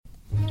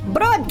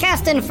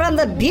Broadcasting from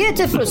the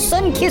beautiful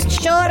sun-kissed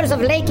shores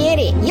of Lake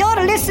Erie,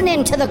 you're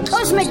listening to the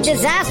Cosmic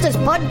Disasters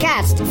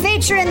Podcast,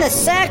 featuring the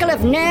Circle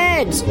of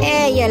Nerds.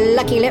 Hey, you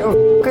lucky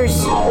little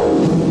f***ers.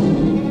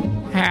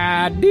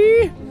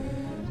 Howdy.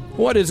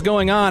 What is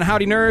going on?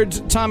 Howdy,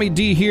 nerds. Tommy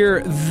D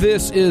here.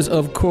 This is,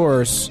 of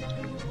course,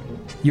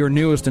 your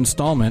newest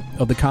installment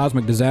of the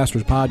Cosmic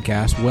Disasters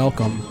Podcast.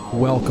 Welcome,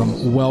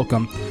 welcome,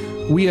 welcome.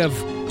 We have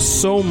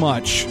so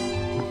much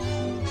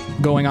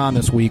going on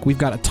this week. We've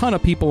got a ton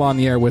of people on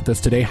the air with us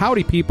today.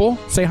 Howdy, people.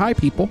 Say hi,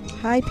 people.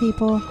 Hi,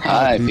 people.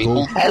 Hi,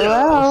 people.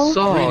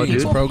 Hello.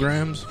 Greetings,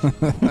 programs.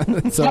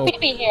 So, happy to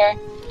be here.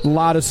 A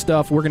lot of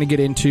stuff. We're going to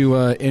get into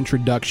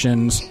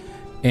introductions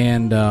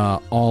and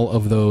all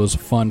of those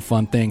fun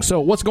things. So,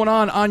 what's going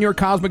on your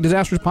Cosmic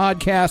Disasters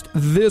Podcast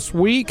this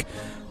week?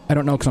 I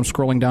don't know because I'm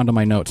scrolling down to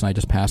my notes and I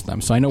just passed them.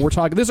 So I know we're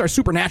talking. This is our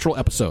Supernatural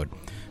episode.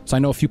 So I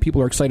know a few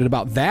people are excited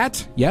about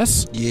that.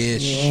 Yes?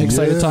 Yes.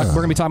 Excited to talk. We're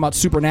going to be talking about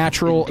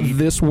Supernatural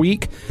this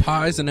week.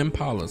 Pies and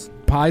Impalas.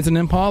 Pies and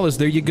Impalas.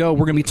 There you go. We're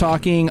going to be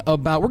talking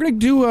about... We're going to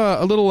do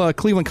a little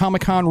Cleveland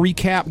Comic-Con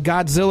recap,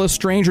 Godzilla,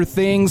 Stranger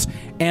Things,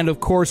 and,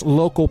 of course,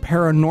 local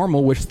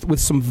paranormal with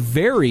some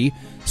very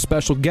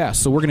special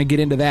guests. So we're going to get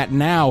into that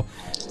now.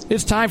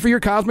 It's time for your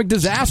Cosmic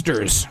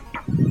Disasters.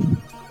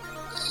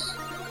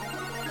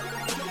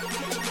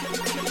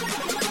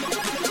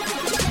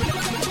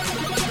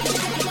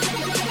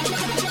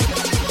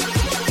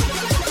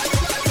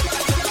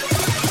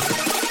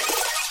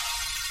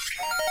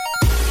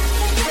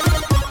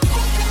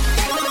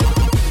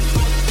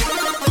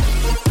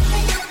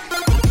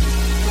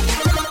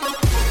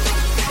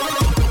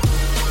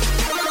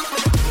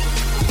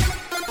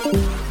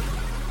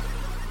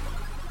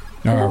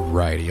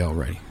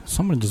 Alrighty.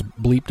 Someone just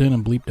bleeped in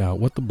and bleeped out.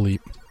 What the bleep?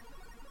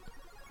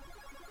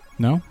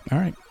 No?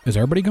 Alright. Is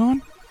everybody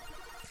gone?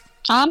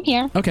 I'm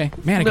here. Okay.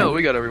 Man, no,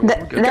 we got everyone.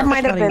 That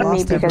might have been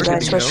me because I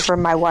switched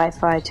from my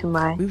Wi-Fi to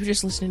my... We were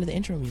just listening to the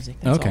intro music.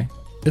 Okay.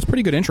 It's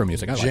pretty good intro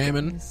music. I like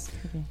Jamming. it.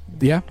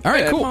 Yeah?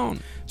 Alright, cool.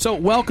 So,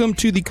 welcome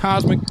to the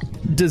Cosmic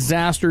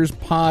Disasters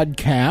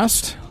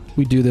Podcast.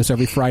 We do this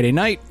every Friday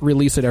night,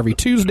 release it every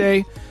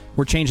Tuesday.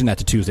 We're changing that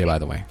to Tuesday, by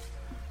the way.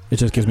 It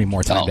just gives me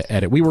more time to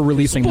edit. We were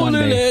releasing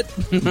Monday,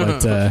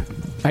 but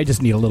I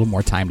just need a little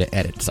more time to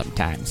edit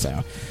sometimes.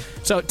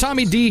 So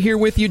Tommy D here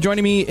with you,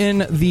 joining me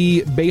in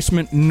the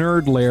basement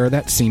nerd lair.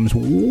 That seems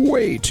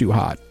way too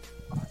hot.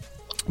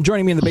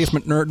 Joining me in the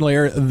basement nerd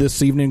lair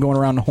this evening, going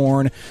around the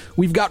horn,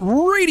 we've got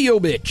Radio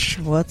Bitch.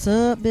 What's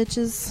up,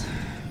 bitches?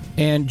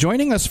 And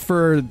joining us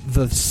for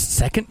the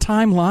second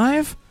time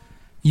live,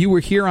 you were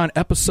here on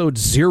episode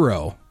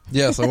 0.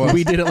 Yes, I was.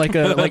 We did it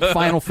like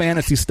Final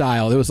Fantasy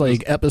style. It was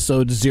like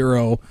episode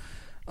 0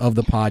 of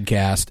the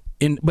podcast.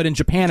 But in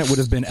Japan, it would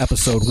have been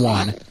episode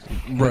 1.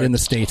 But in the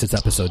States, it's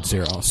episode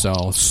 0.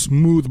 So,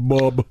 smooth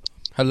bub.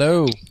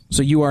 Hello.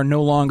 So you are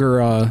no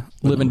longer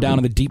living down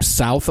in the deep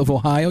south of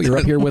Ohio. You're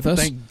up here with us.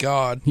 Thank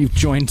God. You've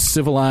joined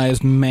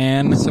civilized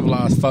man.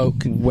 Civilized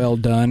folk. Well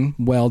done.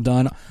 Well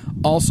done.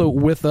 Also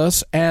with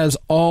us, as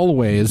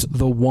always,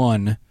 the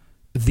one,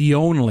 the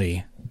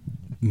only,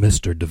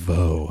 Mr.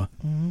 DeVoe.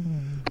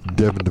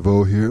 Devin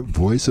DeVoe here,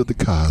 voice of the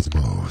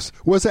cosmos.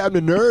 What's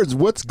happening, nerds?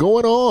 What's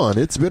going on?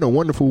 It's been a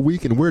wonderful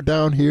week, and we're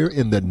down here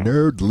in the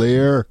nerd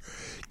lair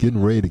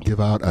getting ready to give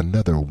out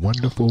another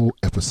wonderful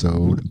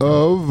episode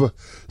of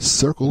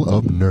Circle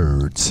of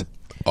Nerds.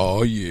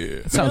 Oh,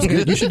 yeah. Sounds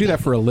good. You should do that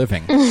for a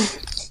living.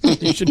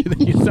 You should do that.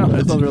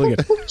 That sounds really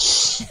good.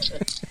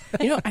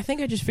 You know, I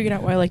think I just figured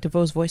out why I like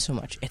DeVoe's voice so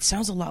much. It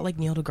sounds a lot like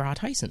Neil deGrasse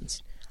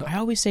Tyson's. I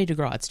always say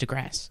DeGrasse. It's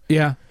DeGrasse.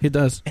 Yeah, it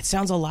does. It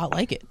sounds a lot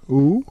like it.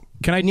 Ooh.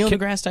 Neil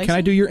deGrasse Tyson? Can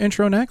I do your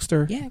intro next?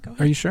 Or yeah, go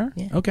ahead. Are you sure?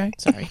 Yeah. Okay.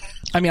 Sorry.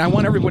 I mean, I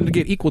want everyone to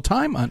get equal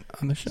time on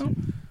the show.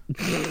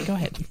 Go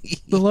ahead.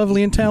 The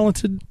lovely and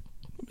talented...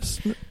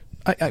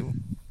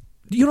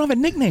 you don't have a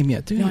nickname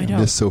yet, do you? No, I don't.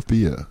 Miss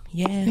Sophia.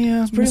 Yeah.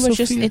 It's pretty much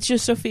it's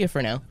just Sophia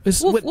for now.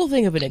 We'll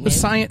think of a nickname.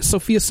 Science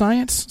Sophia.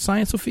 Yeah.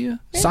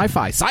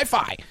 Sci-fi.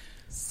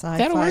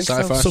 That'll work.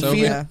 Sci-fi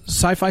Sophia.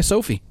 Sci-fi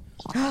Sophie.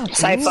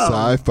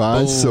 Sci-fi.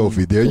 Sci-fi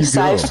Sophie. There you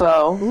go.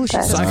 Sci-fi. Ooh,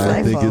 she's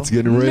I think it's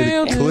getting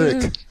ready to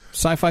click.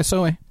 Sci-fi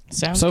Zoe.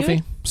 Sounds Sophie.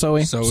 good.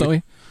 Zoe.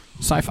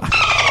 Sci-fi.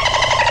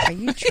 Are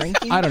you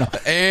drinking? I don't know.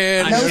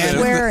 And no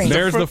swearing.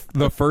 There's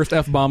the first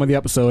F-bomb of the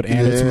episode,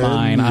 and it's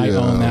mine. I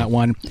own that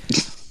one.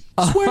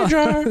 Swear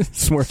jar.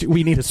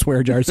 We need a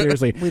swear jar,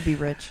 seriously. We'd be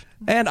rich.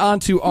 And on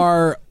to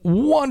our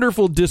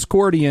wonderful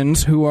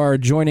Discordians who are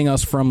joining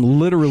us from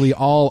literally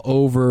all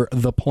over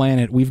the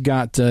planet. We've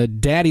got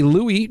Daddy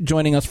Louie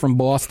joining us from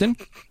Boston.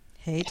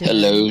 Hey,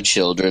 hello,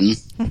 children.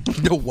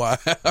 Wow.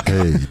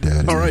 Hey,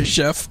 Daddy. All right,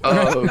 Chef.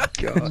 Oh,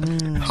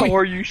 God. How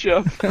are you,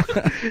 Chef?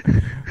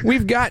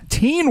 We've got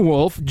Teen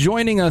Wolf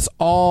joining us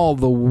all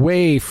the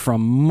way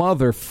from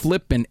mother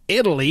flippin'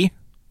 Italy.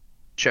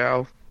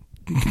 Ciao.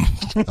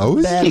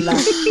 Oh,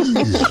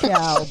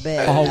 Ciao,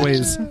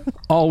 Bella.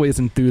 Always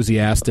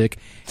enthusiastic.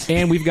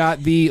 And we've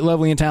got the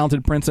lovely and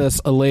talented Princess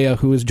Alea,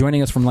 who is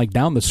joining us from like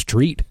down the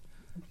street.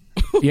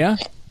 Yeah?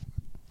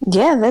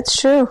 Yeah,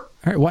 that's true.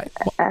 All right,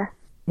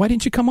 Why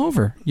didn't you come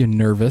over? You're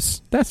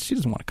nervous. She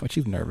doesn't want to come.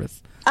 She's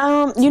nervous.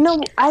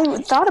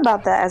 I thought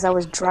about that as I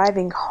was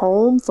driving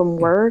home from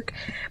work,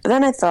 but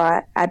then I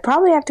thought I'd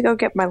probably have to go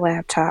get my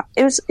laptop.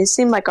 It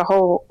seemed like a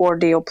whole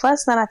ordeal.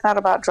 Plus, then I thought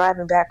about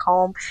driving back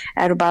home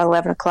at about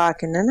 11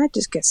 o'clock, and then I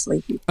just get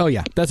sleepy. Oh,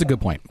 yeah. That's a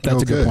good point.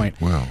 That's a good point.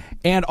 Wow.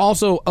 And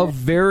also a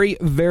very,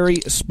 very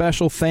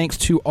special thanks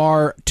to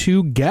our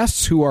two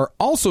guests who are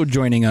also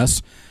joining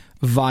us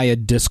via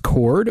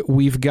Discord.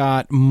 We've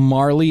got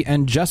Marley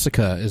and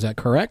Jessica. Is that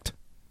correct?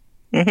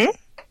 Mm-hmm.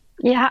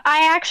 Yeah,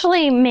 I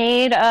actually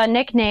made a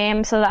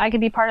nickname so that I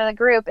could be part of the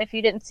group. If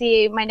you didn't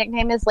see, my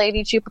nickname is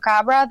Lady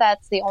Chupacabra.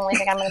 That's the only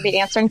thing I'm going to be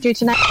answering to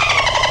tonight.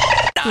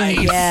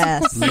 Nice.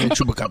 Yes.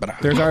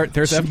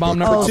 There's F-bomb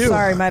number 2. Oh,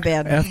 sorry, my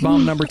bad.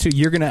 F-bomb number 2.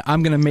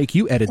 I'm gonna make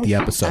you edit the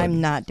episode.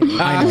 I'm not doing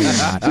that. I know you're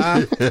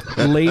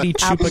not. Lady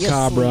Chupacabra.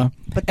 Obviously.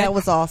 But that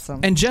was awesome.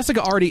 And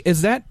Jessica already,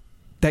 is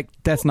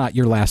that's not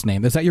your last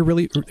name. Is that your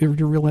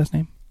real last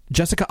name?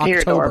 Jessica October.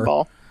 You're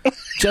adorable.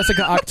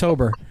 Jessica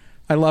October.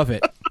 I love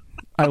it.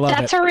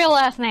 That's her real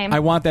last name. I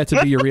want that to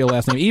be your real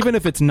last name. Even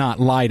if it's not,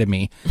 lie to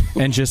me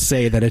and just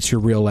say that it's your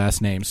real last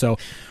name. So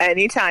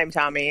anytime,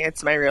 Tommy.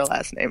 It's my real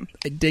last name.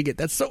 I dig it.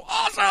 That's so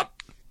awesome.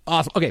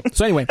 Awesome. Okay,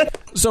 so anyway,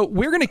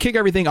 we're going to kick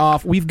everything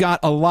off. We've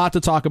got a lot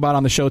to talk about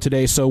on the show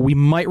today, so we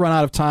might run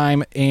out of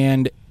time,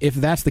 and if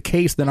that's the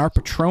case, then our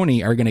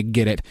Patroni are going to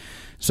get it.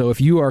 So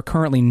if you are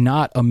currently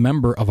not a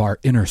member of our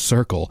inner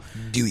circle,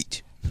 do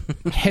it.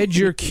 Head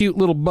your cute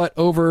little butt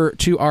over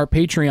to our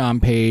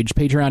Patreon page,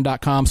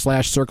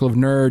 patreon.com/Circle of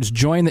Nerds.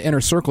 Join the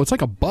inner circle. It's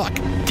like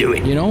 $1. Do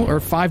it. Or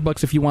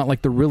 $5 if you want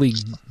like the really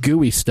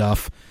gooey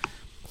stuff.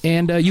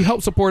 And you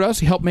help support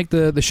us. You help make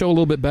the show a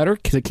little bit better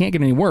because it can't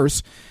get any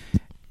worse.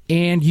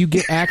 And you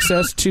get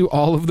access to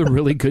all of the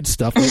really good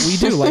stuff that we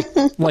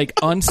do, like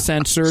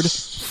uncensored,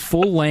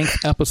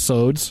 full-length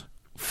episodes,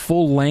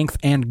 full-length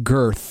and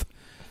girth.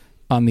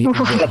 On the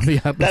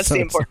episodes. That's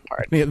the important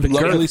part. The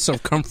lovely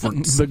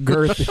circumference. The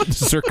girth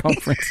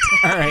circumference.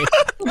 All right.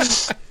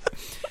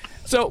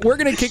 So we're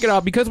going to kick it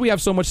off because we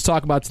have so much to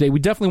talk about today.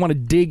 We definitely want to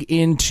dig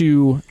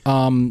into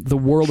the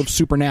world of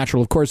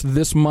Supernatural. Of course,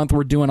 this month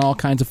we're doing all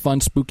kinds of fun,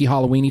 spooky,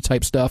 Halloween-y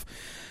type stuff.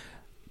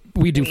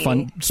 We do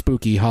fun,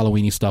 spooky,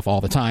 Halloween-y stuff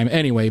all the time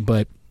anyway,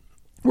 but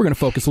we're going to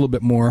focus a little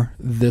bit more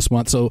this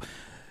month. So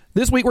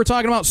this week we're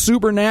talking about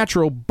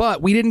Supernatural,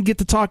 but we didn't get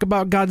to talk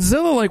about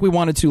Godzilla like we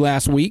wanted to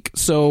last week,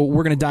 so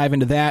we're going to dive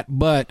into that,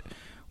 but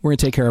we're going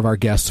to take care of our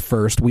guests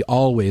first. We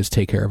always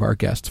take care of our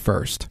guests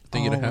first.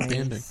 They get a happy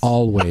ending.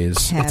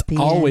 Always. It's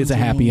always a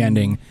happy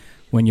ending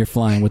when you're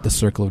flying with the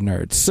Circle of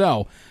Nerds.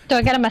 So, do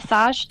I get a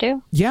massage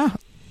too? Yeah.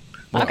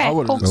 Well, okay, I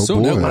would cool.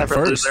 assume that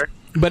first.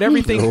 But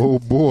everything. Oh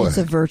boy! It's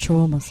a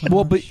virtual massage.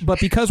 Well, but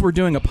because we're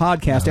doing a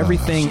podcast,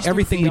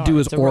 everything we do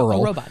is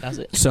oral. A robot does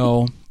it.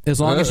 So as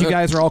long as you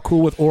guys are all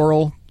cool with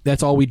oral,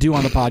 that's all we do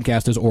on the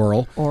podcast is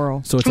oral.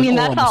 Oral. So it's an oral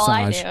that's all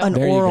massage. I do. An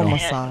There you oral go.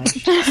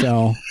 massage.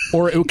 So,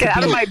 or it could Get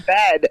out be, of my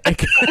bed.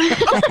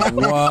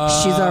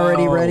 Wow. She's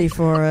already ready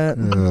for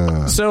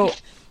it.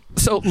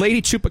 So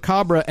Lady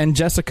Chupacabra and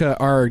Jessica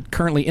are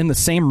currently in the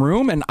same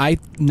room, and I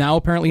now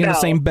apparently in the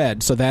same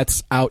bed. So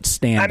that's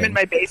outstanding. I'm in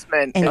my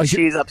basement, and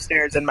she's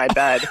upstairs in my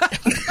bed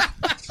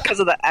because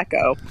of the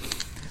echo.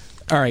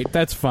 All right,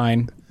 that's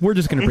fine. We're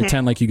just going to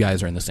pretend like you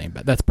guys are in the same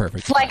bed. That's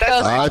perfect. Like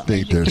I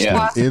think they're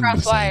still in the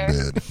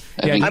same bed.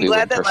 Yeah, I'm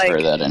glad that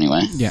that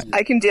anyway. Yeah.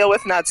 I can deal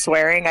with not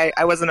swearing.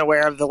 I wasn't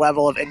aware of the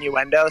level of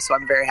innuendo, so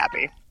I'm very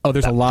happy. Oh,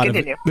 there's a lot of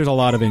innuendo. There's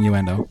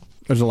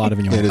a lot of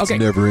innuendo. And it's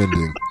never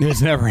ending.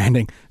 It's never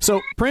ending.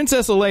 So,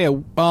 Princess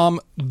Alea,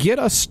 get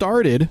us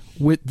started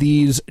with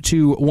these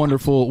two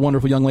wonderful,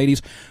 wonderful young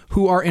ladies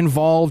who are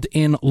involved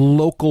in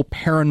local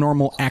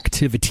paranormal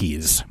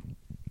activities.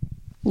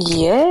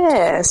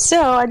 Yeah,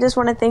 so I just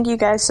want to thank you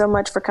guys so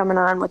much for coming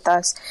on with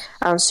us.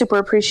 Super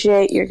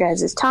appreciate your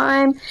guys'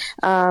 time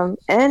and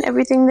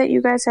everything that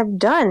you guys have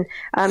done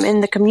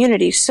in the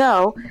community.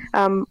 So,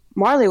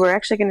 Marley, we're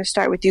actually going to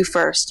start with you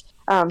first.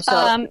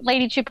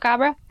 Lady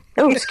Chupacabra.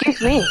 Oh, excuse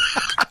me.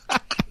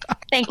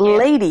 Thank you.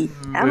 Lady.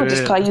 I'm going to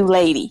just call you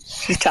Lady.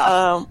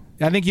 I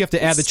think you have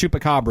to add the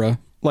Chupacabra.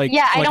 I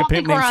don't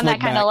think we're on that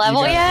kind of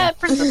level yet,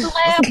 Princess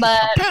Alea,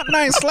 but... Cat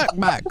named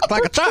Slickback.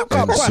 Like a chop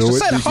club And question. so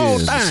Say the it whole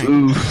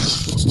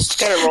begins.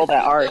 thing. Gotta roll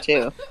that R,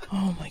 too.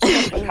 Oh my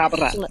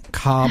god.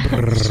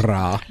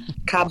 Cabra.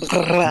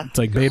 Cabra. It's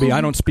like, baby,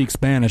 I don't speak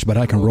Spanish, but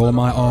I can roll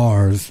my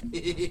R's. And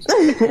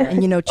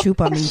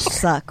chupa means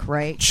suck,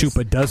 right?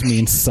 Chupa does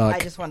mean suck. I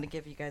just wanted to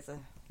give you guys a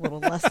little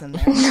lesson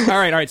there. All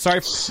right. Sorry.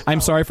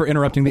 I'm sorry for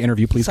interrupting the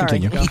interview. Please Sorry,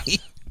 continue. go.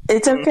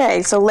 It's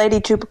okay. So, Lady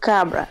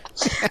Chupacabra.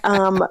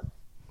 Awesome,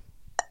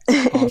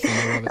 I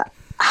love it.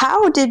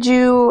 How did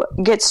you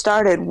get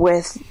started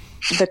with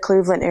the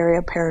Cleveland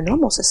Area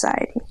Paranormal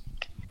Society?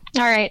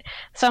 All right,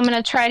 so I'm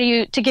going to try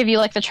to give you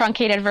like the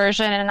truncated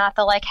version and not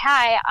the like,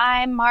 hi,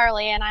 I'm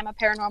Marley and I'm a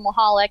paranormal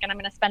holic and I'm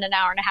going to spend an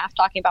hour and a half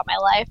talking about my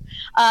life.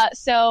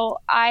 So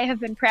I have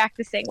been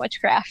practicing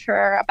witchcraft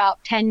for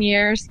about 10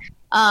 years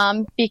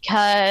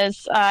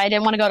because I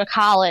didn't want to go to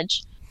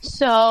college.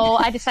 So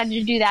I decided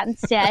to do that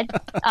instead.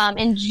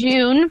 In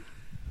June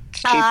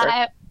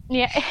cheaper.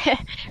 Yeah,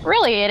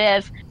 really it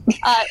is.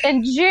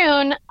 In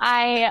June,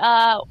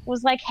 I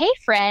was like, hey,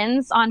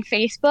 friends on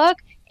Facebook,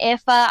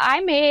 if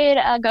I made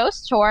a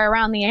ghost tour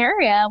around the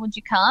area, would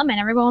you come? And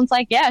everyone's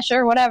like, yeah,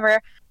 sure,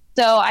 whatever.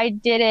 So I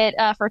did it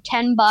for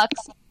 $10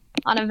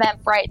 on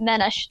Eventbrite, and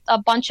then a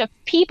bunch of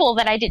people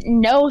that I didn't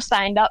know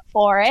signed up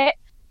for it.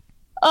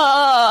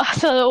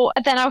 So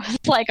then I was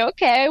like,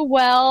 okay,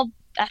 well,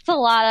 that's a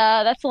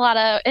lot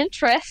of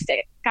interest.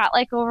 It got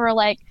like over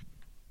like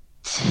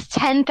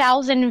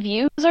 10,000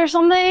 views or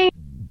something.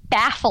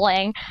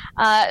 Baffling.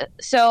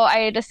 So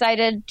I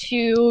decided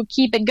to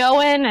keep it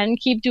going and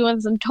keep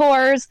doing some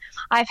tours.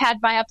 I've had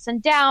my ups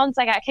and downs.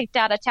 I got kicked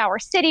out of Tower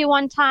City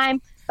one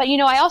time. But,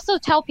 I also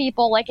tell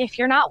people, like, if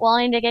you're not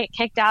willing to get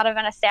kicked out of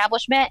an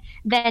establishment,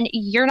 then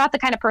you're not the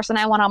kind of person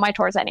I want on my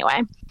tours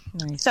anyway.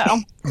 Nice. So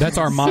that's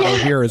our motto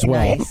here as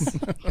well.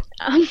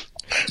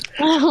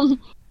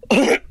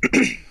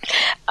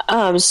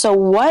 So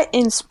what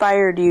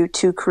inspired you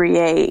to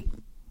create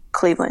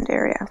Cleveland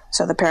area,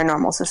 so the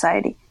Paranormal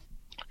Society?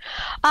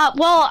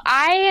 Well,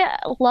 I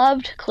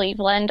loved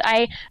Cleveland.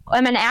 I'm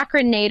an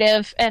Akron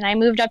native, and I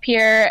moved up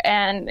here,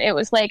 and it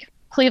was like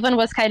Cleveland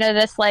was kind of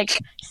this like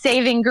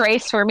saving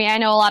grace for me. I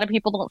know a lot of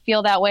people don't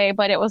feel that way,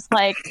 but it was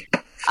like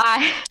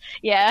I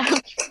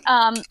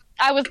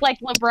was like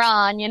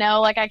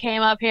LeBron, like I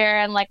came up here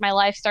and like my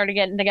life started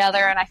getting together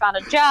and I found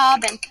a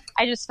job and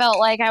I just felt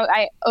like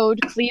I owed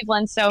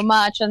Cleveland so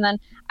much. And then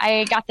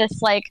I got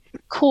this like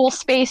cool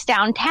space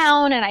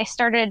downtown and I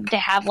started to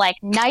have like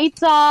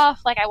nights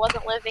off. Like I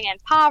wasn't living in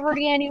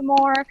poverty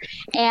anymore.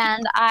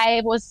 And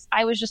I was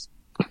just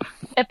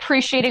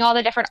appreciating all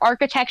the different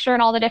architecture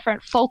and all the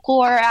different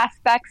folklore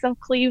aspects of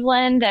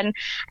Cleveland. And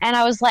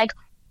I was like,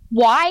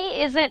 why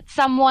isn't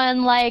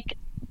someone like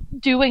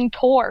doing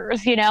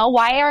tours?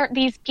 Why aren't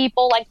these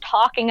people like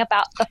talking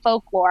about the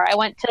folklore? I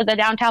went to the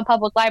downtown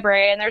public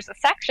library and there's a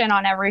section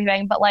on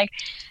everything, but like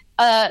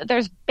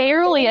there's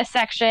barely a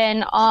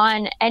section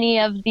on any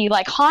of the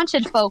like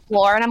haunted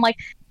folklore. And I'm like,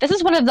 this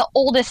is one of the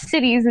oldest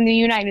cities in the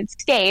United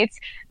States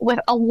with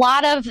a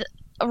lot of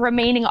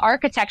remaining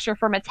architecture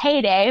from its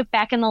heyday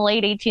back in the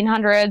late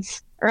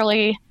 1800s,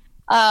 early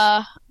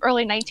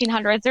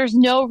 1900s. There's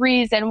no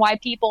reason why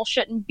people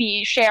shouldn't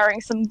be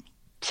sharing some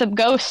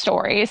ghost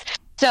stories.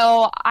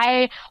 So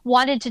I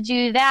wanted to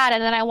do that,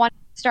 and then I wanted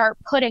to start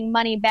putting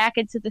money back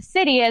into the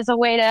city as a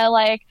way to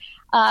like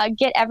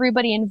get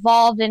everybody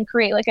involved and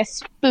create like a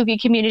spooky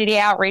community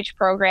outreach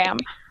program.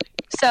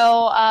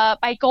 So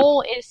my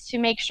goal is to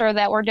make sure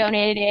that we're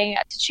donating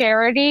to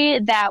charity,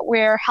 that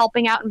we're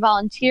helping out and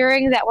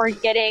volunteering, that we're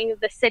getting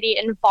the city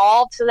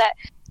involved so that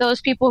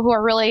those people who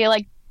are really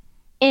like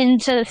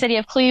into the city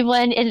of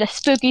Cleveland, into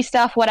spooky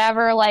stuff,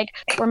 whatever, like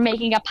we're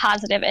making a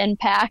positive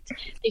impact,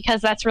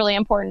 because that's really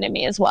important to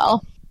me as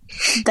well.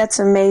 That's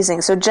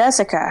amazing. So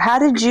Jessica, how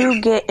did you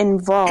get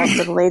involved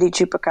with Lady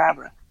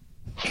Chupacabra?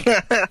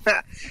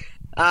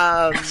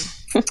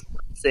 Let's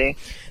see.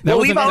 That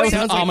was an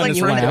ominous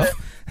laugh.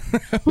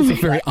 It was a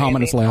very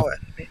ominous laugh.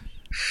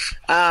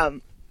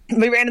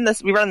 We ran in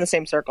the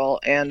same circle,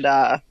 and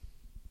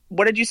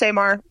what did you say,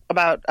 Mar,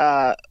 about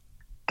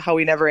how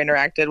we never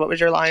interacted? What was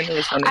your line? It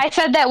was funny. I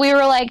said that we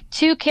were like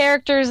two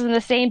characters in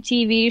the same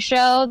TV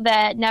show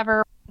that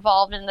never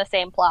involved in the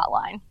same plot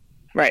line.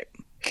 Right.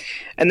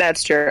 And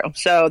that's true.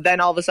 So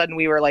then all of a sudden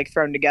we were like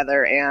thrown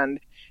together and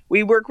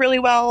we work really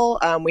well.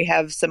 We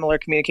have similar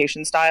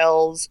communication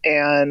styles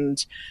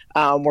and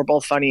we're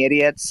both funny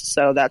idiots.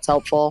 So that's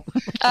helpful.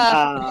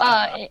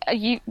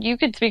 You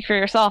could speak for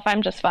yourself.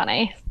 I'm just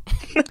funny.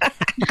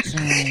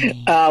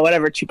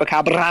 Whatever,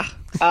 Chupacabra.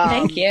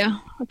 Thank you.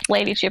 It's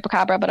Lady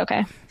Chupacabra, but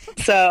okay.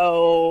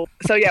 So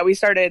yeah, we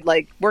started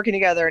like working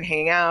together and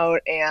hanging out,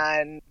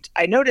 and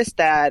I noticed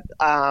that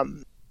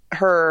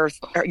her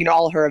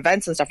all her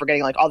events and stuff were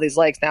getting like all these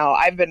likes. Now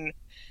I've been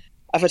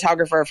a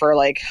photographer for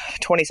like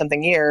 20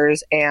 something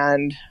years,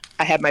 and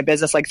I had my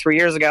business like 3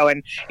 years ago,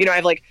 and I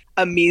have like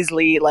a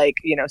measly like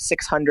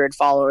 600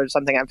 followers or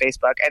something on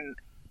Facebook, and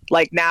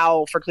like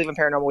now for Cleveland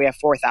Paranormal we have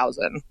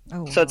 4,000. Oh,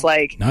 wow. So it's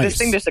like this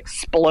thing just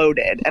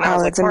exploded, and I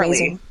was like,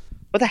 Marley,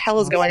 what the hell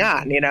is going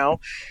on?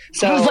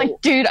 So I was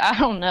like, dude, I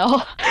don't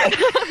know.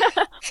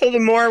 So the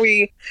more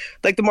we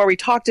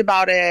talked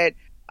about it,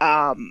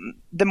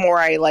 the more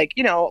I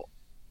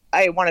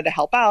I wanted to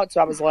help out.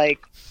 So I was like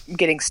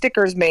getting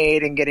stickers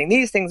made and getting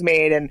these things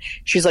made. And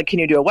she's like, can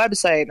you do a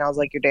website? And I was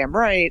like, you're damn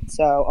right.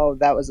 So,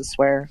 that was a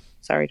swear.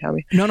 Sorry,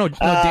 Tommy. No,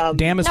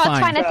 damn is fine. It's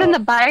fine. It's in the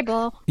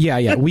Bible.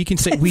 Yeah. We can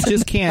say, we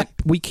just can't,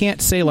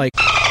 say like,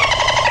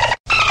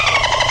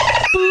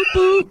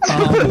 boop,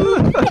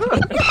 boop,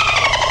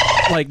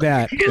 like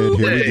that. And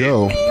here we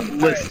go.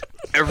 With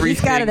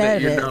everything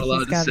that you're not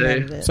allowed to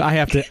say. So I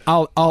have to,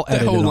 I'll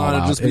edit the whole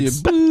line will just be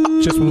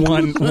just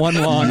one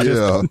long.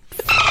 Yeah.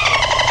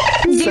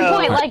 Do you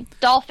point like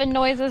dolphin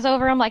noises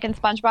over them, like in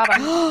SpongeBob?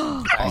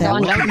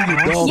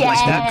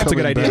 That's a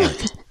good idea.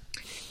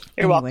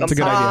 You're welcome. That's a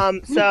good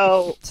idea.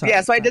 So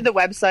I did the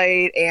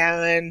website,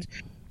 and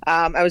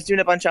I was doing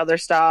a bunch of other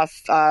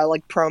stuff,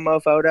 like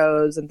promo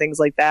photos and things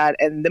like that.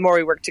 And the more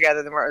we worked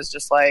together, the more I was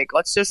just like,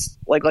 let's just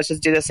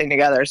do this thing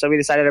together. So we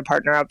decided to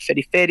partner up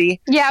fitty.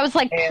 Yeah, I was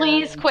like,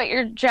 please quit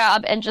your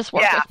job and just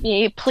work with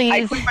me. Please.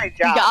 I quit my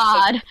job.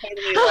 God.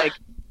 So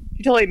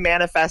she totally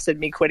manifested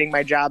me quitting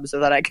my job so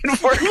that I could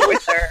work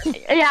with her.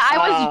 Yeah,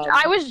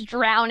 I was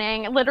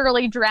drowning,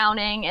 literally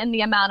drowning in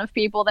the amount of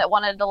people that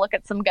wanted to look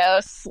at some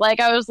ghosts. Like,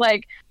 I was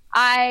like,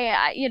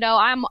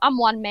 I'm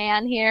one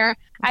man here.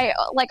 I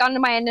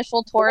on my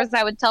initial tours,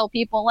 I would tell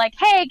people like,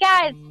 hey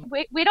guys,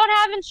 we don't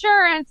have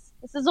insurance.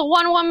 This is a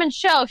one-woman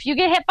show. If you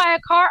get hit by a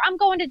car, I'm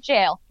going to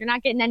jail. You're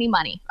not getting any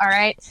money. All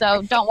right.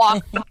 So don't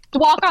walk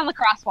on the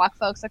crosswalk,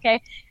 folks.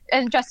 Okay.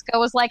 And Jessica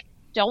was like,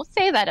 don't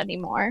say that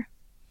anymore.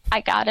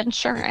 I got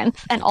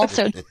insurance. And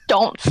also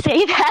don't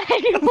say that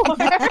anymore.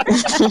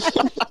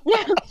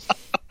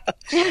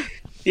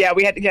 Yeah,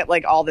 we had to get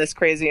like all this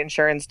crazy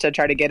insurance to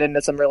try to get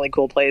into some really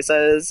cool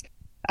places.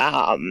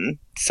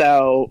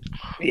 So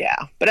yeah,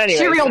 but anyway,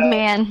 serial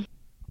man.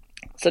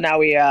 So now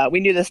we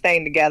do this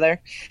thing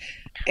together,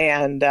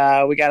 and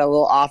we got a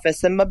little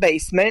office in my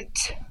basement,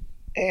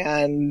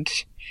 and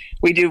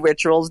we do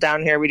rituals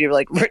down here. We do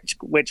like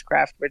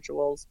witchcraft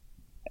rituals,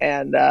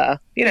 and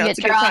it's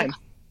a good time.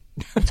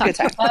 Talk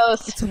to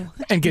ghosts.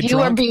 And get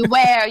Viewer drunk.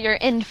 beware, you're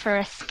in for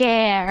a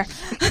scare.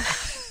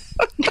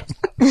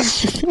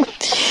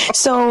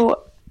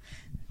 So,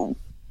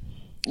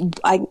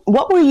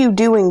 what were you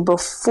doing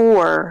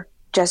before,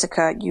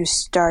 Jessica, you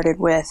started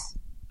with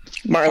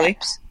Marley?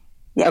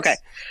 Yes. Okay.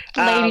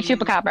 Lady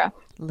Chupacabra.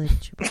 Lady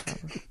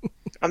Chupacabra.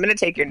 I'm going to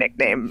take your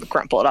nickname,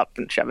 crumple it up,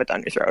 and shove it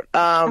down your throat.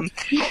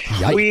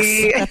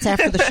 That's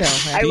after the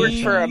show. Right? I work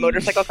for a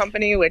motorcycle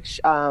company, which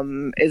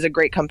is a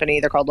great company.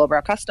 They're called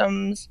Lowbrow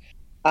Customs.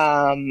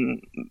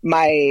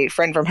 My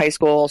friend from high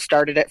school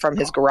started it from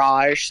his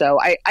garage. So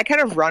I kind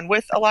of run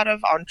with a lot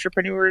of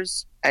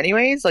entrepreneurs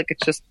anyways. Like,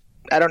 it's just,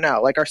 I don't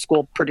know, like our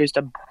school produced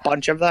a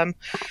bunch of them.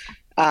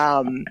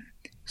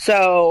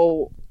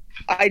 So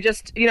I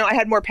just, I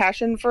had more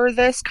passion for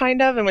this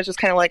kind of, and was just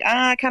kind of like,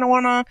 I kind of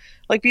want to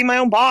like be my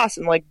own boss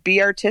and like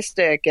be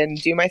artistic and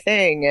do my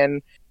thing.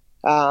 And,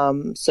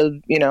 so,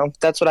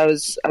 that's what I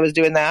was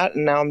doing that.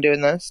 And now I'm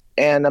doing this,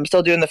 and I'm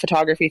still doing the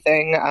photography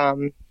thing.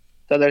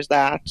 So there's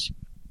that.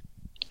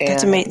 And,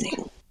 that's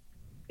amazing.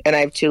 And I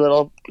have two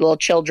little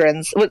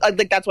children's.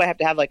 Like, that's why I have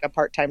to have like a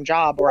part-time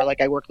job, or like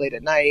I work late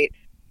at night,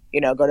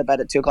 go to bed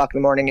at 2:00 in the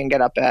morning and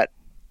get up at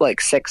like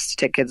 6 to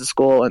take kids to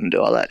school and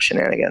do all that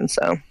shenanigans.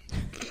 So.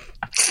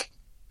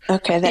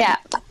 Okay. Yeah.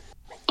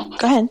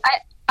 Go ahead.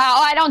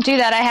 I don't do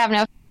that. I have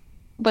no.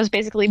 Was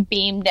basically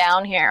beamed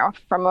down here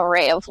from a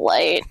ray of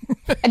light.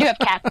 I do have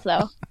cats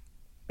though.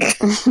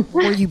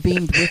 Were you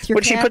beamed with your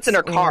What cats? she puts in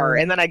her car,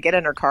 and then I get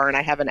in her car and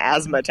I have an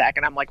asthma attack,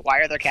 and I'm like, why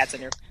are there cats in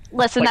here?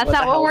 Listen, Like, that's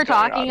not what we're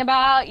going talking on?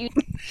 about. You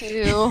need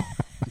to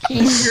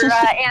keep your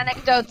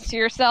anecdotes to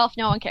yourself.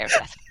 No one cares.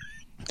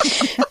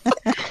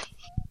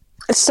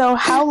 So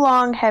how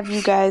long have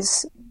you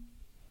guys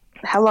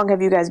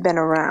been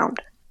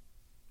around?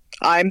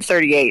 I'm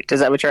 38. Is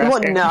that what you're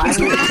asking? Well, no.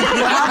 Okay.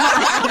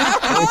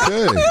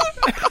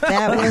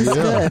 That was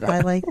good. I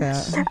like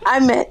that. I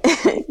meant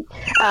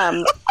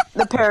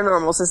the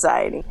Paranormal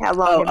Society. How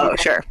long? Oh,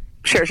 sure.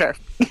 So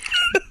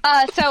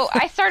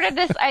I started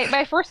this.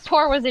 My first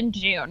tour was in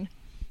June,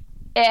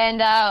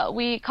 and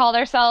we called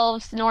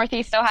ourselves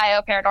Northeast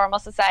Ohio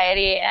Paranormal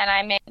Society. And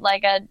I made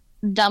like a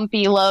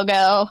dumpy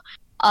logo,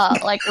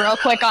 like real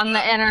quick on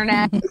the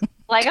internet.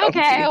 Like,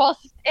 okay, well,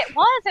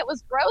 it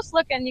was gross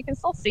looking. You can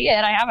still see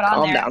it. I have it on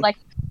Calm there, down. like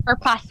for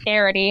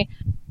posterity.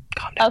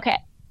 Calm down. Okay,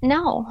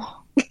 no.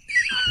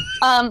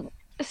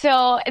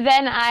 So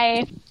then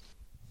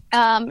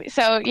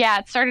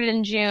it started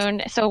in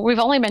June. So we've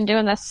only been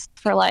doing this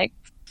for like,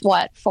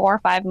 what, 4 or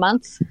 5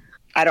 months?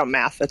 I don't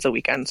math. It's a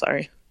weekend.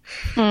 Sorry.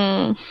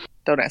 Don't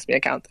ask me to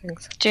count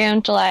things.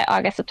 June, July,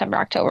 August, September,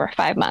 October,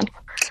 5 months.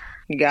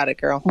 You got it,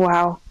 girl.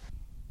 Wow.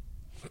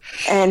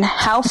 And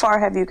how far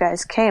have you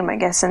guys came, I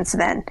guess, since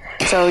then?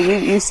 So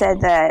you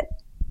said that,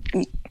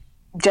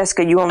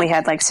 Jessica, you only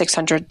had like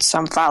 600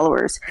 some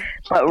followers,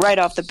 but right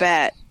off the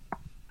bat,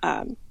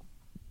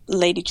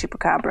 Lady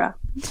Chupacabra.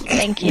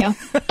 Thank you.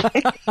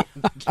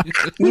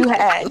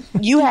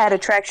 you had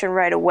attraction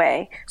right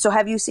away. So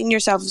have you seen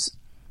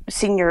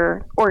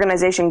your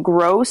organization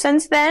grow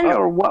since then,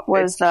 or what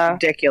was the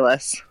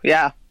ridiculous?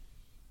 Yeah.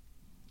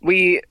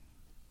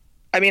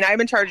 I'm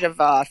in charge of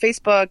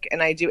Facebook,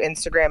 and I do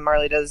Instagram.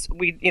 Marley does.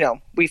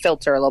 We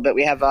filter a little bit.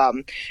 We have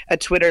a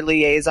Twitter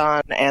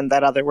liaison, and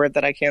that other word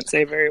that I can't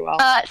say very well.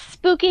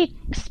 Spooky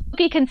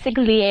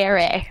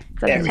consigliere.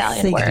 It's an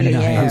Italian word.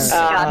 Nice.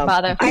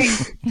 Godfather.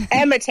 I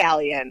am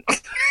Italian.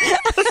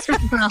 That's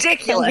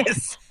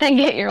ridiculous. Then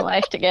get your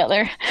life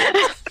together.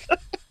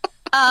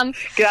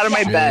 Get out of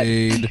my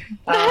bed.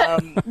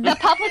 The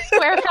Public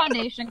Square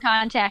Foundation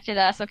contacted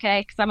us,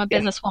 okay, because I'm a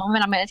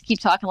businesswoman. I'm going to keep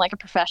talking like a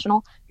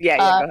professional. Yeah,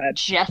 go ahead.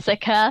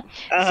 Jessica.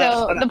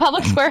 So the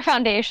Public Square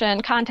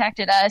Foundation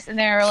contacted us, and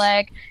they were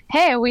like,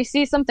 hey, we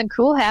see something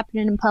cool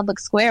happening in Public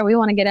Square. We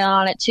want to get in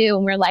on it, too.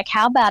 And we're like,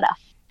 how about a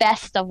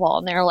festival?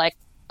 And they were like,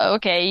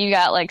 okay, you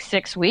got like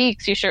 6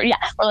 weeks. You sure? Yeah.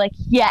 We're like,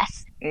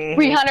 yes.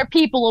 300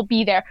 people will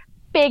be there.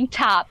 Big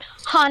top,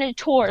 haunted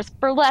tours,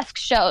 burlesque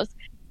shows,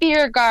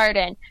 beer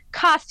garden,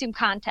 costume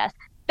contest,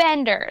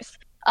 vendors,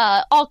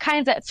 all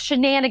kinds of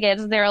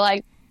shenanigans. They're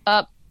like,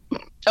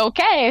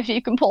 okay, if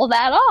you can pull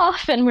that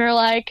off. And we're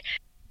like,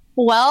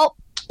 well,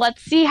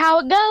 let's see how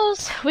it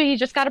goes. We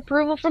just got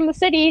approval from the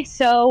city,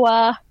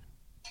 so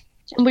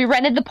we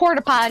rented the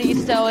porta potty.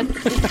 So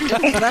it's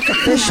that's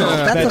official.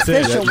 That's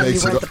official. When you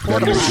rent the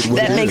porta potty,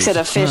 that makes it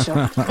official.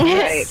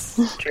 Right.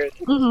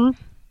 True.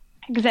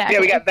 Exactly.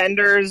 Yeah, we got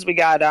vendors. We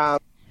got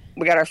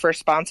our first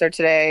sponsor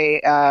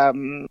today.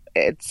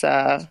 It's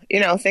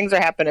things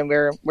are happening.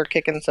 We're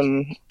kicking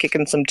some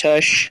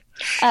tush.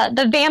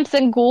 The Vamps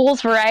and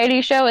Ghouls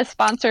variety show is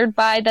sponsored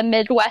by the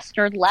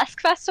Midwestern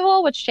Burlesque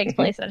Festival, which takes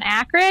place in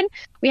Akron.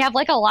 We have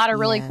like a lot of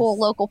really cool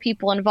local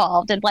people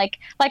involved, and like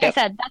I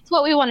said, that's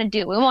what we want to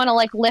do. We want to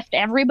like lift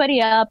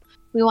everybody up.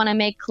 We want to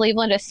make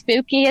Cleveland as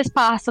spooky as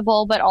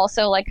possible, but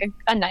also like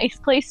a nice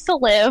place to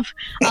live.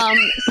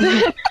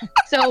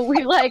 So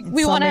we want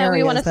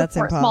to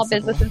support small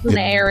businesses in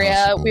the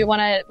area. We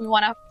want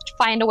to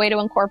find a way to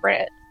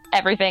incorporate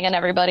everything and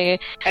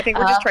everybody. I think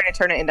we're just trying to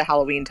turn it into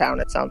Halloween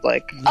Town. It sounds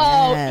like.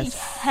 Oh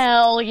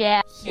hell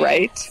yeah!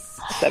 Right?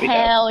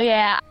 Hell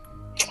yeah!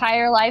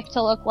 Entire life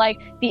to look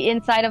like the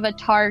inside of a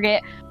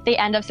Target. The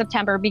end of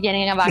September,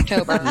 beginning of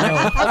October.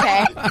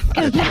 Okay,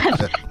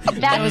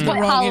 that's what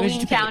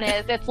Halloween Town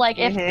is. It's like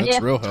if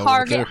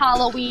Target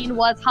Halloween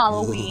was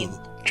Halloween.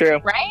 True.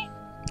 Right?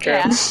 True.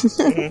 Yeah.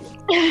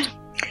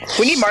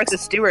 We need Martha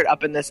Stewart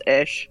up in this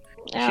ish.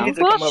 She needs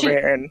to come over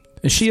here and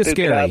she is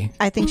scary.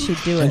 I think she'd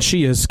do it. And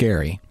she is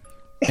scary.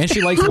 And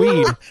she likes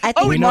weed. I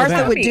think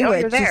Martha would do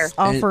it. Just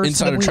offer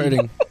insider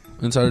trading.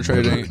 Insider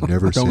trading.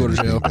 Never don't go to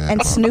jail.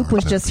 And Snoop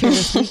was just here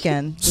this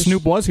weekend.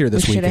 Snoop was here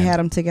this weekend. We should have had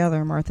them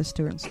together, Martha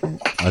Stewart and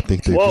Snoop. I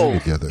think they've been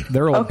together.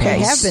 They're old They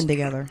have been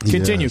together.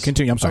 Continue.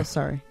 I'm sorry. Oh,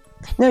 sorry.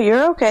 No,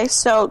 you're okay.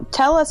 So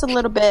tell us a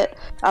little bit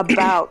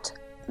about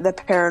the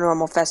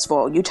Paranormal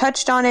Festival. You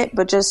touched on it,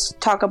 but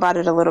just talk about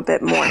it a little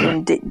bit more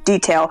in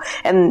detail,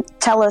 and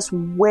tell us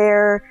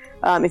where,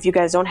 if you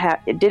guys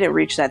didn't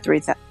reach that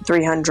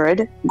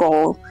 300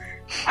 goal,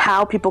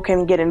 how people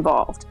can get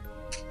involved.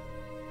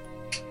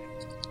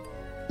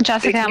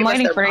 Jessica, I'm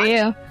waiting for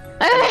you.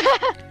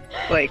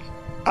 Like,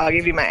 I'll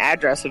give you my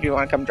address if you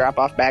want to come drop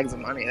off bags of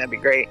money. That'd be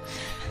great.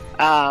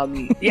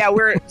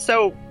 We're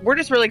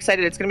just really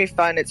excited. It's going to be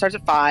fun. It starts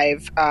at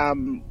 5.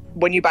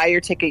 When you buy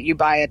your ticket, you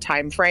buy a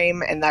time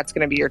frame, and that's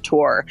going to be your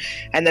tour.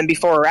 And then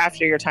before or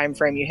after your time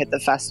frame, you hit the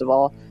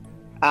festival.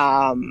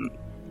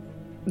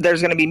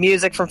 There's going to be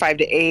music from 5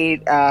 to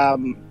 8.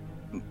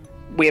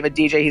 We have a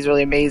DJ. He's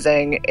really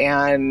amazing.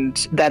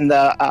 And then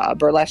the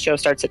burlesque show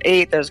starts at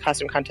 8. There's a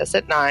costume contest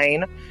at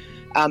 9.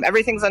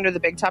 Everything's under the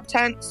big top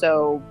tent.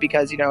 So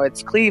because,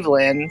 it's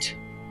Cleveland,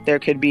 there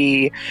could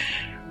be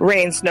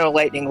rain, snow,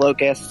 lightning,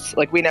 locusts.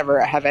 Like, we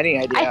never have any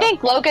idea. I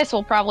think locusts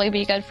will probably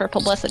be good for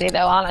publicity,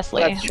 though,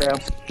 honestly.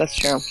 That's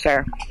true.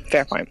 Fair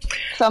point.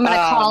 So I'm going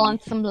to call on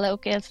some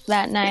locusts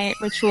that night,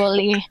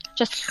 ritually.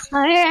 Just...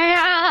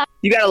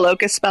 You got a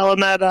locust spell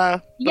in that?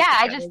 Yeah,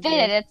 I just did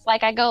it. It's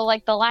like I go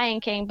like the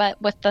Lion King,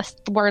 but with the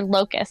word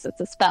locust.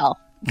 It's a spell.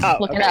 Oh,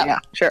 Look okay, it up. yeah,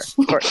 sure,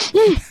 of course.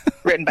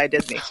 Written by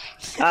Disney.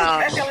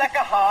 Mecca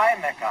lecca high,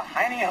 mecca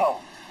hiney ho.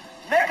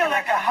 Mecca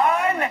lecca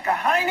high, mecca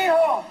hiney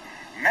ho.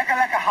 Mecca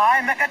lecca high,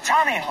 mecca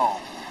chani ho.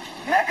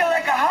 Mecca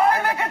lecca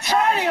high, mecca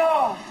chani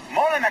ho.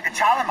 Mole mecca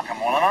chala, mecca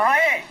mola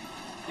marae.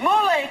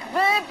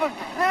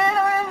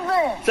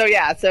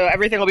 So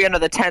everything will be under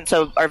the tent.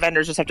 So our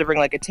vendors just have to bring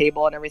like a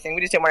table and everything.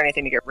 We just didn't want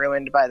anything to get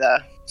ruined by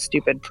the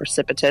stupid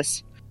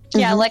precipitous.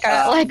 Yeah, like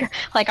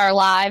our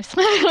lives.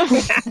 We're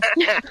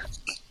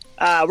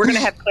going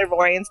to have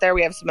clairvoyants there.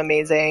 We have some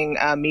amazing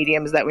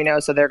mediums that we know,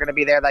 so they're going to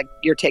be there. Like,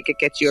 your ticket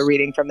gets you a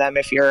reading from them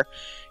if you're,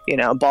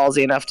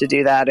 ballsy enough to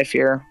do that. If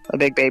you're a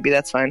big baby,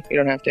 that's fine. You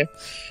don't have to.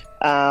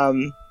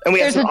 And we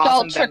There's have some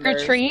adult awesome trick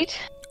or treat.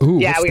 Ooh,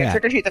 yeah, we that? got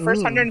trick or treat. The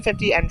first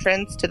 150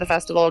 entrants to the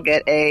festival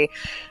get a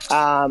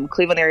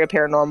Cleveland Area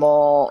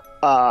Paranormal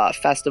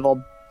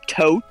Festival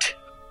tote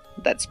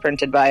that's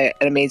printed by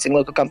an amazing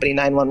local company,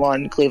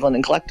 911 Cleveland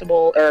and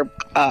Collectible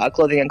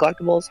Clothing and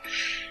Collectibles.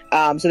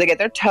 So they get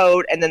their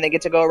tote, and then they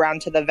get to go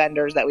around to the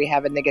vendors that we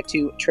have, and they get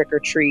to trick or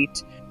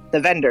treat the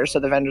vendors. So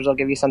the vendors will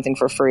give you something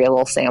for free, a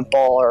little sample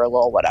or a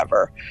little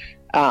whatever.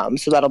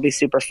 So that'll be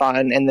super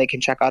fun, and they can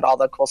check out all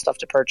the cool stuff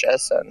to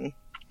purchase. And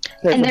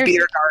there's a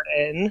beer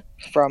garden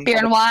from beer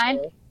and wine.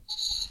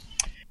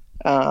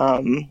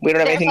 We don't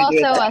have anything to do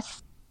with that. There's also a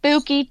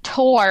spooky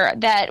tour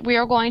that we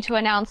are going to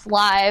announce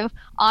live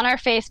on our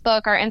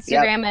Facebook, our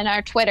Instagram, and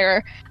our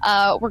Twitter.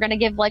 We're going to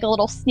give like a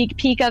little sneak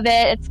peek of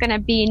it. It's going to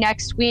be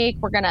next week.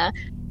 We're going to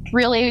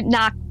really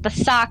knock the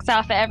socks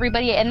off of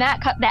everybody, and that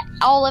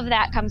all of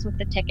that comes with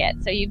the ticket.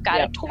 So you've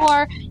got a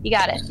tour,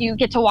 you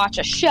get to watch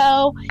a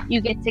show, you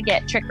get to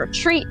get trick or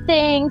treat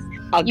things.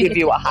 I'll give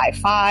you a high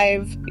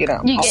five.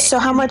 So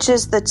how much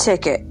is the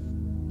ticket?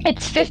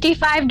 It's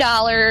 $55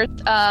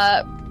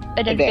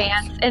 in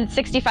advance and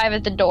 $65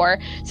 at the door.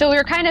 So we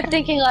were kind of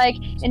thinking, like,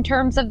 in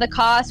terms of the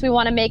cost, we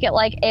want to make it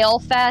like Ale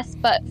Fest,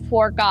 but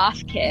for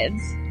goth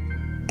kids.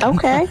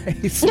 Okay.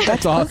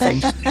 That's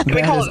awesome. Can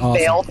we call it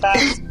Veil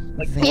Fest?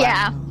 Like,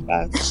 yeah.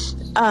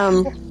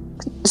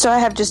 So I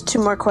have just 2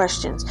 more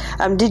questions.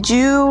 Did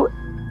you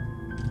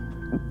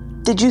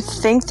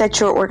think that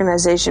your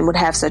organization would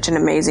have such an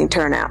amazing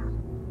turnout?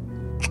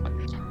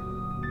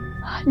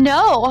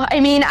 No, I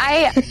mean,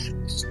 I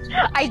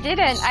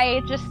didn't. I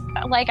just,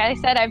 like I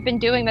said, I've been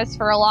doing this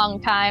for a long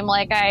time.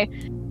 Like, I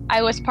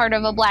was part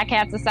of a Black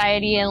Hat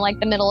Society in, like,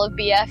 the middle of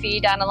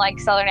BFE down in, like,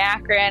 Southern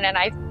Akron, and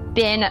I've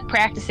been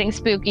practicing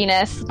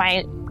spookiness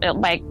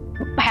like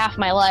half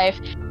my life.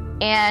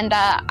 And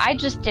I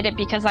just did it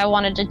because I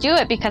wanted to do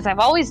it, because I've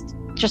always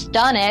just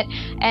done it.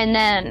 And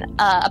then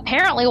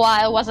apparently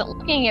while I wasn't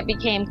looking, it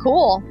became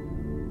cool.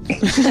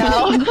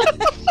 So.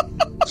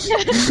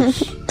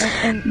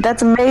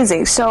 That's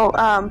amazing. So,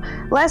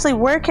 lastly,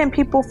 where can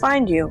people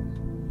find you?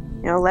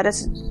 You know, let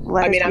us be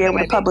able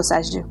to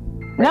publicize you.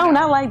 No,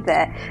 not like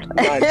that.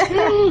 We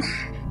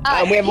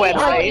have a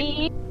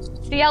website.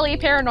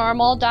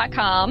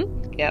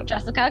 CLEparanormal.com. Yep.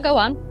 Jessica, go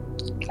on.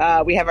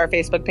 We have our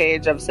Facebook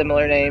page of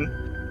similar name.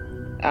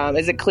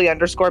 Is it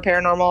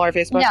CLE_paranormal, our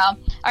Facebook? No,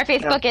 our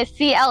Facebook is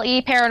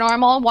CLE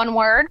Paranormal, one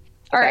word.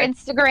 Our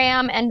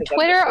Instagram and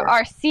Twitter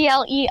are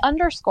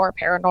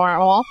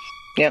CLE_paranormal.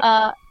 Yep.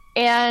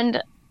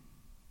 And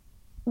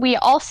we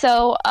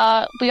also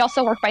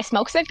work by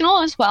Smoke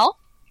Signal as well.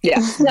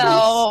 Yeah. So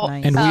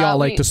nice. And we all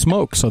like to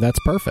smoke, so that's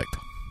perfect.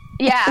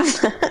 Yeah.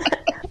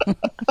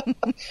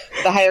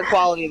 The higher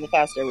quality, the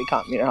faster we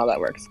come. You know how that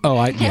works.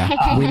 Oh,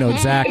 we know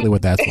exactly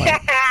what that's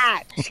like.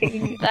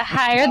 The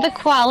higher the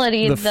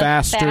quality, the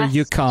faster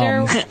you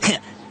come.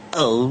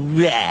 All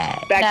right.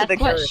 Back to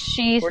the what curse.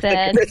 She Where's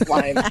said. The curse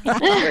line?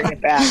 Bring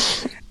it back.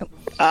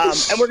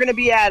 And we're going to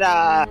be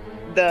at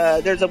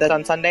there's a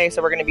on Sunday,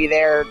 so we're going to be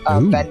there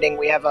vending.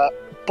 We have a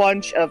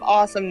bunch of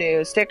awesome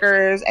new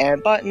stickers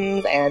and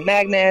buttons and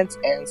magnets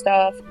and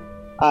stuff.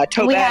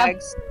 Tote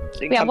bags.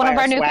 We have one of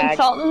our new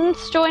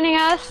consultants joining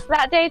us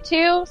that day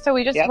too. So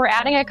we're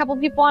adding a couple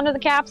people onto the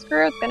CAPS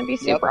crew. It's going to be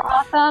super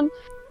awesome.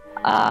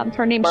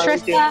 Her name's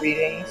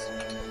Trista.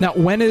 Now,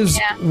 when is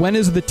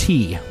the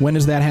tea? When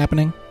is that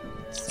happening?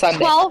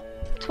 Sunday.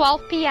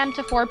 12 p.m.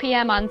 to 4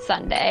 p.m. on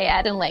Sunday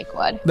in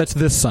Lakewood. That's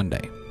this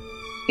Sunday.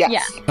 Yes.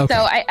 Yeah. Okay. So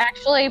I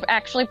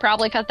actually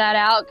probably cut that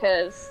out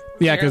because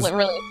we're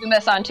releasing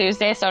this on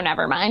Tuesday, so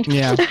never mind.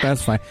 Yeah,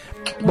 that's fine.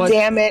 But,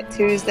 damn it,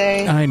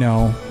 Tuesday. I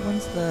know.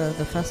 When's the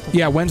festival?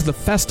 Yeah, when's the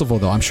festival,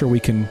 though? I'm sure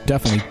we can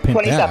definitely pin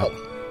 27th. That out.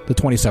 The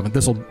 27th.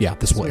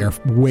 This will air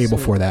way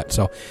before that.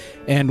 So,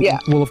 and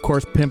we'll of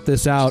course pimp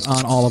this out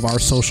on all of our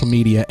social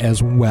media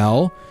as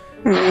well.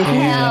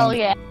 Hell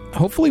yeah!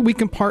 Hopefully, we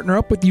can partner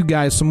up with you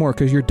guys some more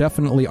because you're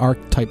definitely our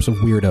types of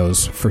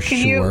weirdos for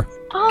sure.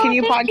 Can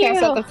you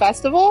podcast at the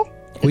festival?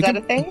 Is that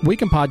a thing? We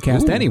can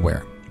podcast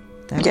anywhere.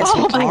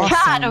 Oh my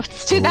God!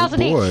 It's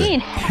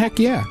 2018. Heck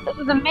yeah! This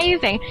is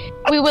amazing.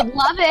 We would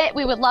love it.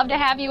 We would love to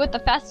have you at the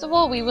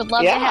festival. We would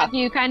love to have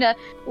you kind of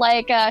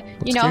like,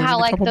 you know how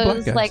like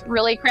those like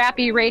really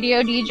crappy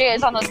radio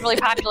DJs on those really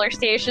popular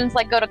stations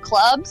like go to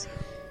clubs.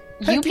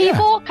 You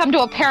people come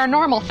to a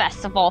paranormal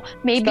festival.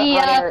 Maybe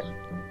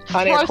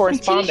throw some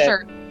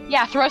t-shirts.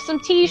 Yeah, throw some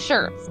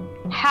t-shirts.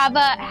 Have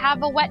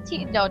a wet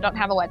t-shirt. No, don't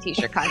have a wet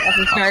t-shirt contest.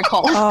 It's very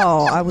cold.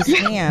 Oh, I was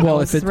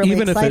Well,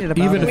 even if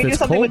it's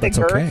cold, that's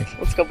okay.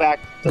 Let's go back.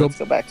 Let's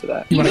go back to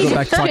that. You want to go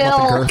back to talk about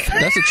the girth?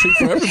 That's a treat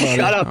for everybody.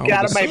 Shut up. Get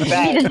out of my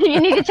bed.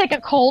 You need to take a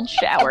cold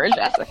shower,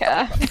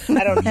 Jessica.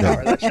 I don't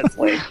shower. That shit's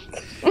late.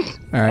 All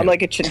right. I'm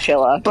like a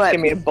chinchilla. Just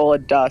give me a bowl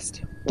of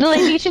dust.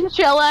 Lady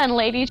Chinchilla and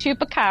Lady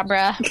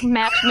Chupacabra,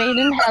 match made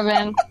in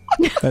heaven.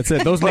 That's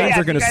it. Those names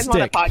are going to stick. If you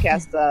guys want to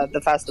podcast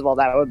the festival,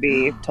 that would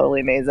be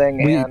totally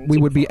amazing. We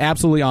would be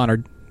absolutely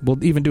honored.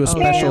 We'll even do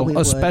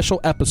a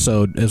special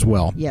episode as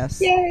well. Yes.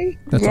 Yay.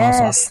 That's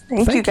awesome.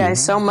 Thank you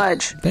guys so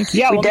much. Thank you.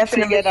 Yeah, we'll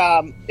definitely get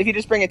if you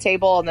just bring a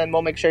table and then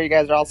we'll make sure you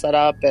guys are all set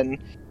up and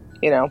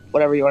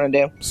whatever you want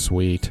to do.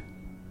 Sweet.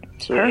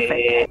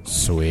 Perfect.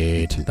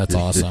 Sweet. That's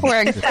awesome.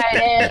 We're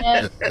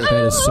excited. That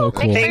is so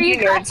cool. Thank you,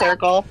 Nerd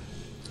Circle.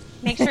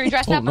 Make sure you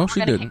dress up. No, we're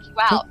she gonna didn't. kick you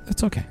out.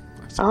 That's okay.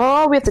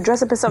 Oh, we have to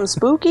dress up as something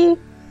spooky?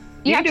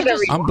 You have to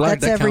just, I'm black.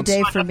 That's every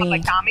day for me.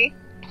 Like Tommy,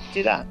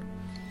 do that.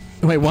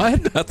 Wait,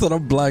 what? I thought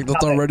I'm black.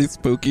 That's already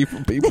spooky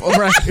for people.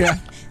 Right? Yeah.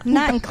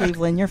 Not in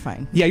Cleveland. You're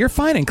fine. Yeah, you're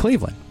fine in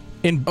Cleveland.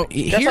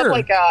 Dress up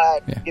like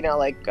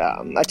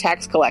a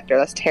tax collector.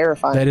 That's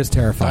terrifying. That is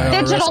terrifying.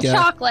 digital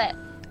chocolate.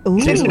 Ooh,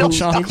 Digital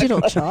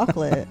digital chocolate.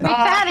 chocolate. Make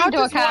that how into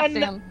a does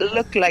one costume.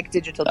 look like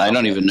digital chocolate? I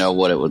don't even know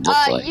what it would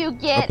look like. You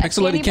get a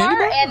pixelated candy bar, candy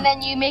bar? and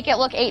then you make it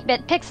look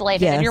 8-bit pixelated,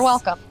 Yes. and you're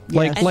welcome.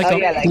 Like Yes.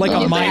 a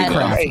Minecraft,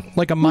 Right.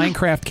 like a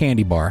Minecraft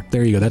candy bar.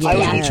 There you go. That's I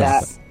would digital eat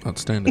chocolate. that.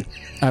 Outstanding.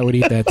 I would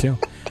eat that too. All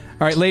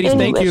right, ladies,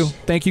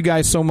 thank you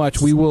guys so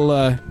much. We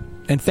will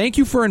And thank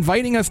you for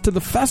inviting us to the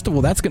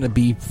festival. That's going to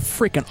be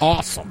freaking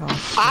awesome.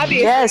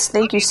 Obviously. Yes,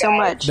 thank you so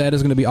much. That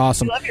is going to be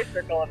awesome. I love your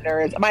circle of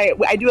nerds.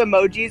 I do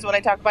emojis when I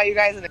talk about you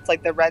guys, and it's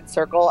like the red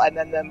circle and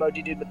then the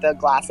emoji dude with the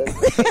glasses.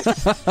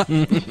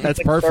 That's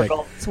like perfect.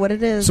 That's what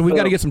it is. So we've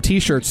got to get some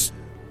T-shirts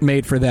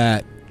made for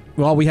that.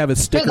 All we have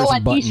is stickers For the and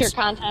wet buttons. T-shirt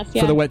contest,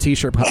 For the wet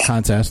T-shirt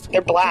contest.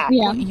 They're black.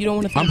 Yeah. You don't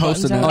want to. I'm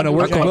hosting it. Oh,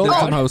 no,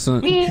 I'm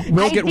hosting it.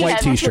 We'll get white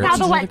This is T-shirts. how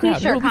the wet Crowd.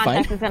 T-shirt It'll be fine.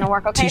 contest is going to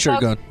work. Okay, T-shirt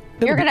folks? gun.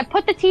 You're going to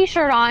put the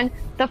T-shirt on.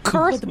 The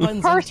first the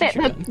buttons on the person,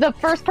 T-shirt. the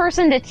first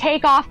person to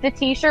take off the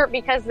T-shirt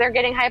because they're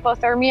getting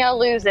hypothermia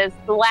loses.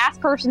 The last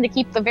person to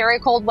keep the very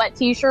cold wet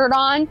T-shirt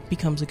on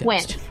becomes a ghost.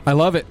 wins. I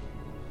love it.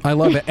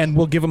 And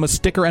we'll give them a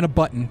sticker and a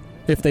button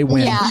if they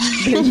win. Yeah.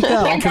 There you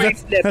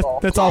go.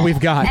 That's all we've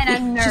got.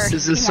 And a nerd.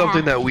 Is this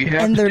something that we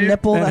have And to their do?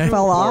 nipple that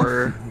fell off.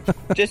 Or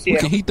Just We you.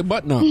 can heat the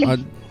button up.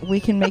 We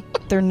can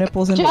make their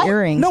nipples into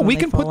earrings. No, when we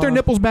they can put fall their off.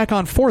 nipples back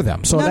on for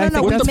them. So No, I no, think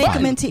no. We that's make fine.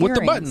 them into With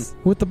the earrings.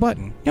 button. With the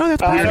button. No,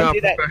 that's I fine. You're don't not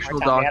do that professional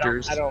anymore, Tommy.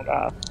 doctors.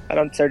 I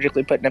don't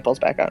surgically put nipples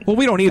back on. Well,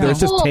 we don't either. No. It's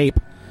just tape.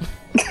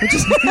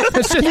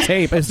 It's just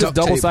tape. It's just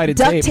double-sided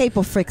Duct tape. tape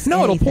will fix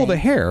No, it'll pull anything. the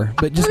hair,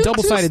 but just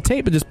double-sided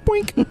tape and just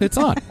boink, it's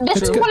on. This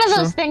It's is good. one of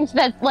those things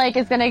that like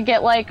is going to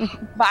get like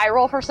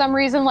viral for some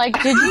reason.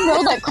 Like, did you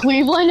know that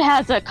Cleveland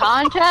has a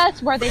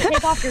contest where they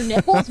take off your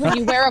nipples when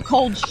you wear a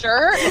cold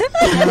shirt?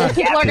 And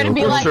people are going to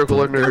be like,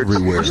 Circle of Nerds.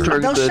 Everywhere. We're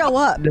starting They'll the show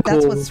up. nipple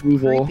That's what's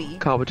removal creepy.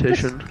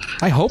 competition.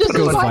 I hope it "This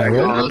goes is why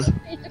viral. it's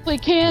basically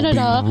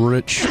Canada."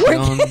 Rich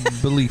beyond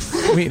belief.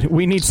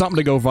 We need something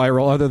to go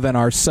viral other than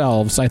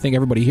ourselves. I think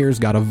everybody here's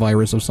got a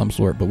virus of some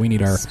sort, but we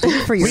need our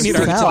Speak for we need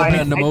our yourself. I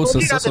had mimosa.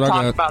 I told you not That's to what I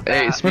talk got. about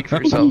Hey, that. speak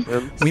for yourself,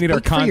 man. we need our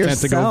Speak for content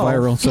to go yourself.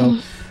 viral. So,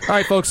 all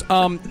right, folks.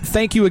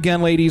 Thank you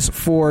again, ladies,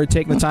 for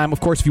taking the time. Of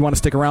course, if you want to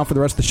stick around for the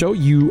rest of the show,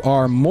 you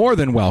are more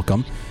than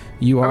welcome.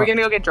 You Are are. we going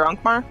to go get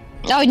drunk, Mar?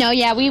 Oh no,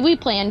 yeah, we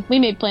planned. We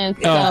made plans.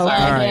 Oh, all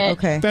right.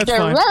 Okay. That's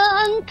fine.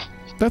 Drunk.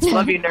 That's fine.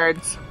 Love you,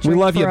 nerds. We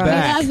love you for us.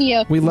 back. We love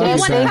you. We love Do you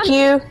want back. to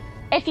Thank you.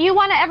 If you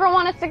ever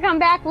want us to come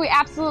back, we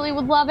absolutely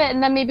would love it,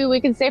 and then maybe we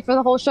can stay for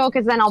the whole show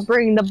because then I'll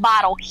bring the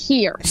bottle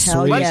here.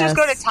 Hell Sweet. Let's yes. just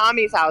go to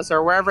Tommy's house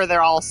or wherever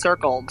they're all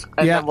circled,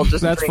 and Yeah, then we'll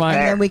just that's drink fine.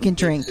 And there. then we can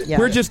drink. Yeah.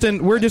 We're just in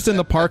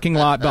the parking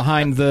lot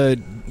behind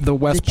the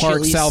West The Park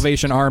Chili's.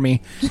 Salvation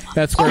Army.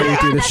 That's where we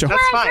do the show.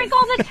 That's I fine. drink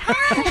all the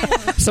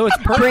time. So it's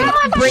perfect.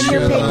 Bring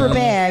your paper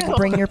bag.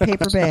 Bring your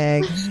paper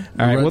bag.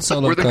 All right, Red what's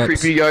Solo We're the cups.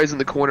 creepy guys in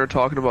the corner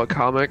talking about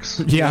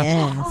comics. yeah.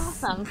 Yes.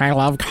 Awesome. I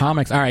love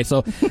comics. All right,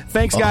 so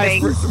thanks,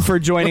 guys, for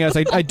joining us.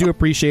 I do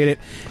appreciate it.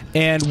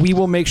 And we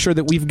will make sure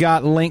that we've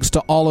got links to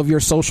all of your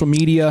social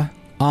media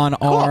on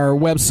our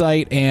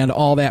website and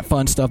all that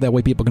fun stuff. That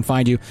way people can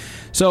find you.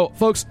 So,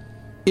 folks,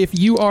 if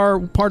you are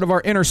part of our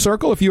inner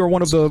circle, if you are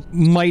one of the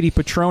mighty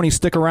Patroni,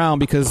 stick around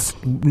because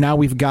now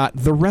we've got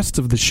the rest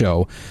of the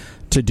show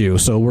to do.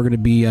 So we're going to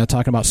be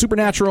talking about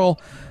Supernatural,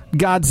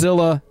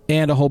 Godzilla,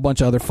 and a whole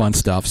bunch of other fun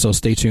stuff. So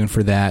stay tuned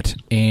for that.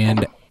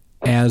 And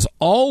as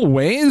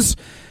always,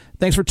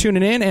 thanks for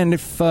tuning in. And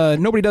if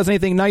nobody does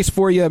anything nice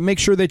for you, make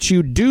sure that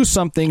you do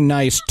something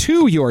nice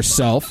to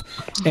yourself.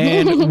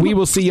 And we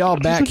will see y'all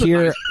back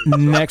here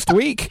next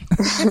week.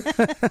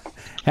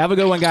 Have a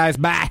good one, guys.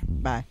 Bye.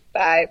 Bye.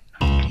 Bye.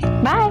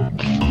 Bye.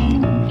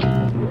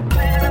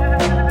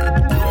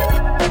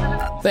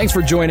 Thanks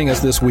for joining us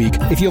this week.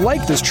 If you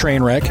like this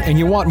train wreck and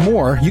you want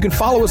more, you can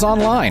follow us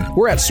online.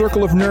 We're at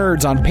Circle of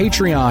Nerds on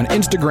Patreon,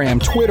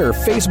 Instagram, Twitter,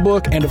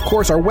 Facebook, and of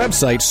course our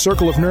website,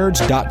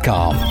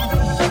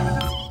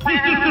 circleofnerds.com.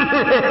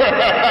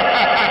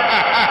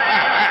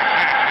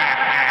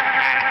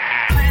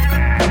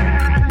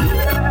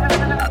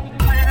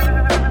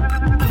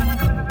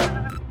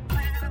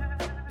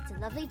 It's a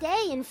lovely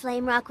day in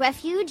Flame Rock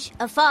Refuge,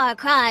 a far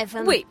cry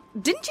from... Wait,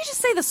 didn't you just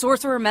say the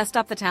sorcerer messed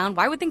up the town?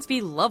 Why would things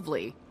be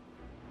lovely?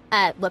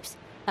 Whoops.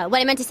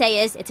 What I meant to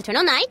say is, it's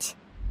eternal night,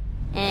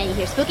 and you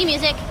hear spooky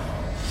music,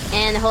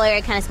 and the whole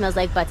area kind of smells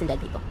like butts and dead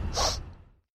people.